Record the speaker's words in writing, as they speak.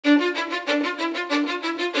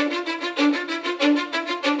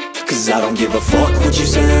'cause I don't give a fuck what you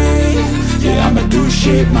say. Yeah, I'ma do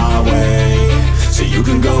shit my way. So you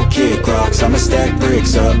can go kick rocks, I'ma stack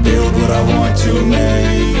bricks up, build what I want to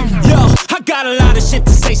make. Yo, I got a lot of shit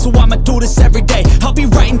to say, so I'ma do this every day. I'll be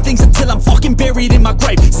writing things until I'm fucking buried in my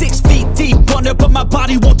grave. 6 feet deep under, but my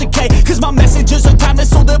body won't decay, 'cause my messages are timeless,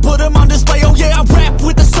 so they'll put them on display. Oh yeah, I rap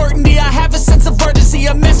with a certainty, I have a sense of urgency,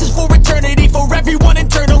 a message for eternity, for everyone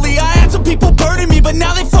internally. I had some people burning me, but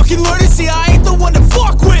now they fucking learn to see I ain't the one to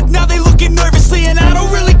fuck with. Now they looking nervously, and I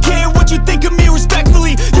don't really care what you think of me,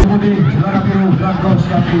 respectfully.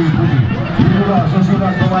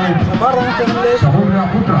 Samudera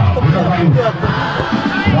Putra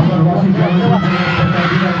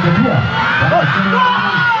pertandingan kedua.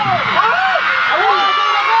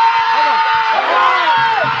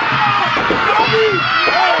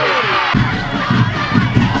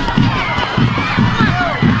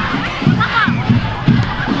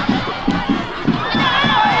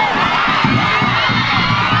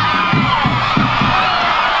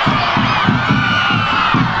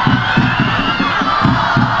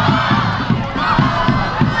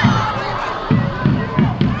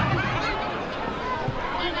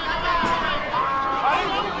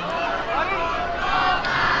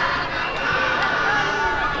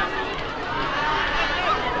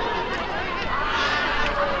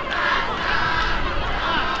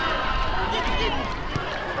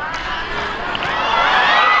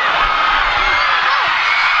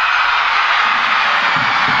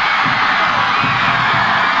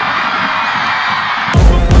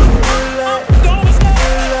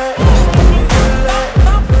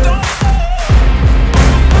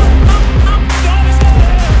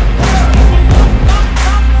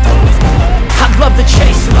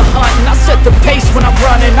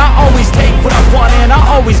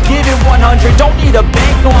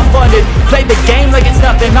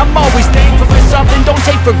 I'm always thankful for something, don't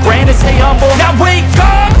take for granted, stay humble. Now wake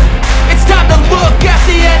up, it's time to look at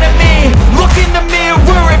the enemy. Look in the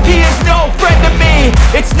mirror if he is no friend to me.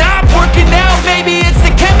 It's not working out, maybe it's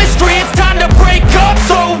the chemistry. It's time to break up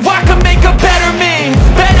so I can make a better me.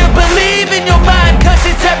 Better believe in your mind, 'cause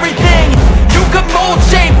it's everything. You can mold,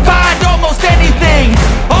 shape, find almost anything.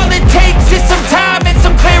 All it takes is some time and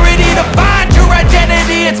some clarity to find your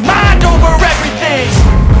identity. It's mind over everything.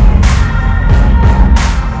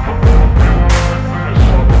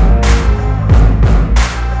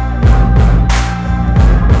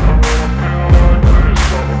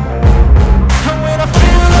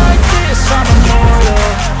 I'm immortal.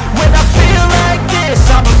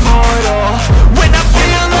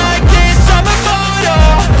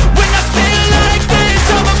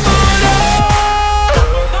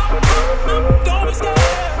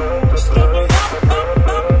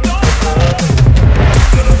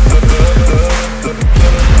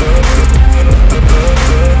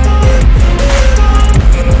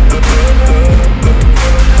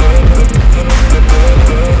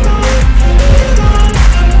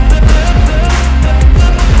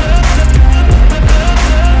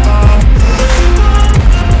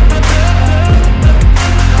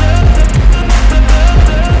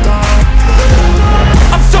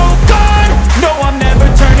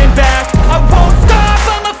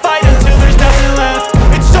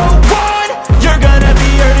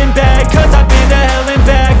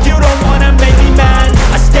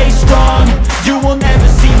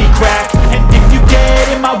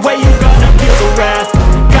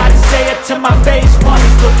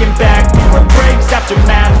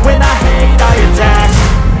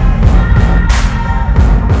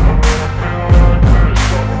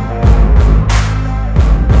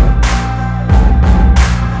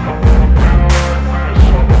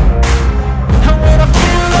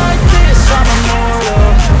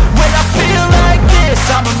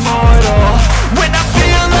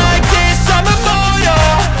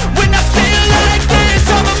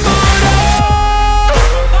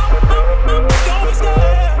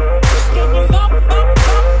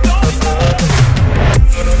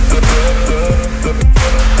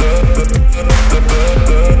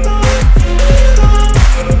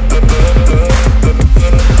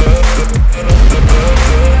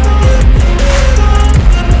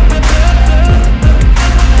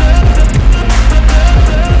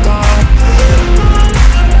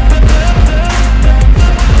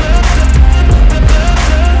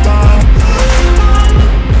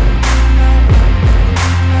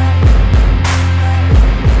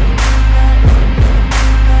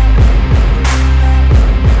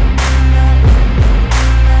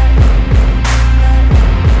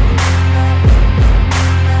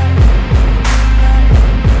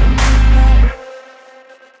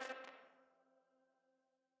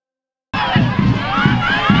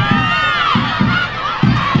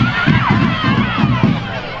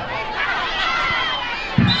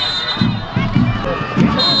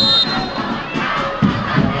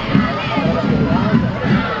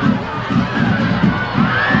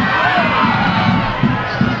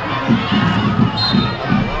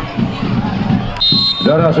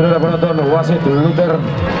 Saudara-saudara penonton, wasit Luther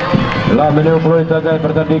telah menyuplai tagar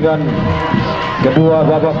pertandingan kedua.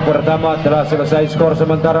 Babak pertama telah selesai, skor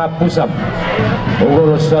sementara PUSAM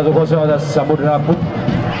unggul 1-0 atas Samudera Putra.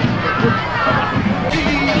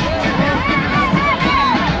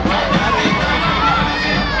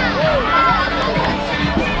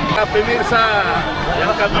 Pemirsa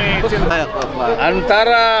yang kami cintai,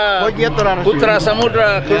 antara Putra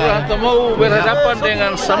Samudera Tomalou berhadapan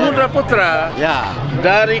dengan Samudera Putra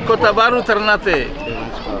dari Kota Baru Ternate.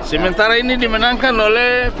 Sementara ini dimenangkan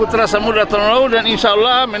oleh Putra Samudera Tomalou dan insya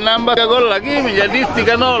Allah menambah 3 gol lagi menjadi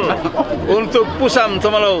 3-0 untuk PUSAM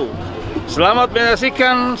Tomalou. Selamat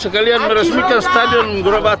menyaksikan, sekalian meresmikan stadion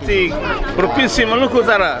Gurabati Provinsi Maluku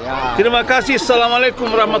Utara. Terima kasih. Assalamualaikum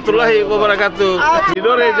warahmatullahi wabarakatuh.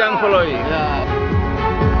 Tidore jangan follow.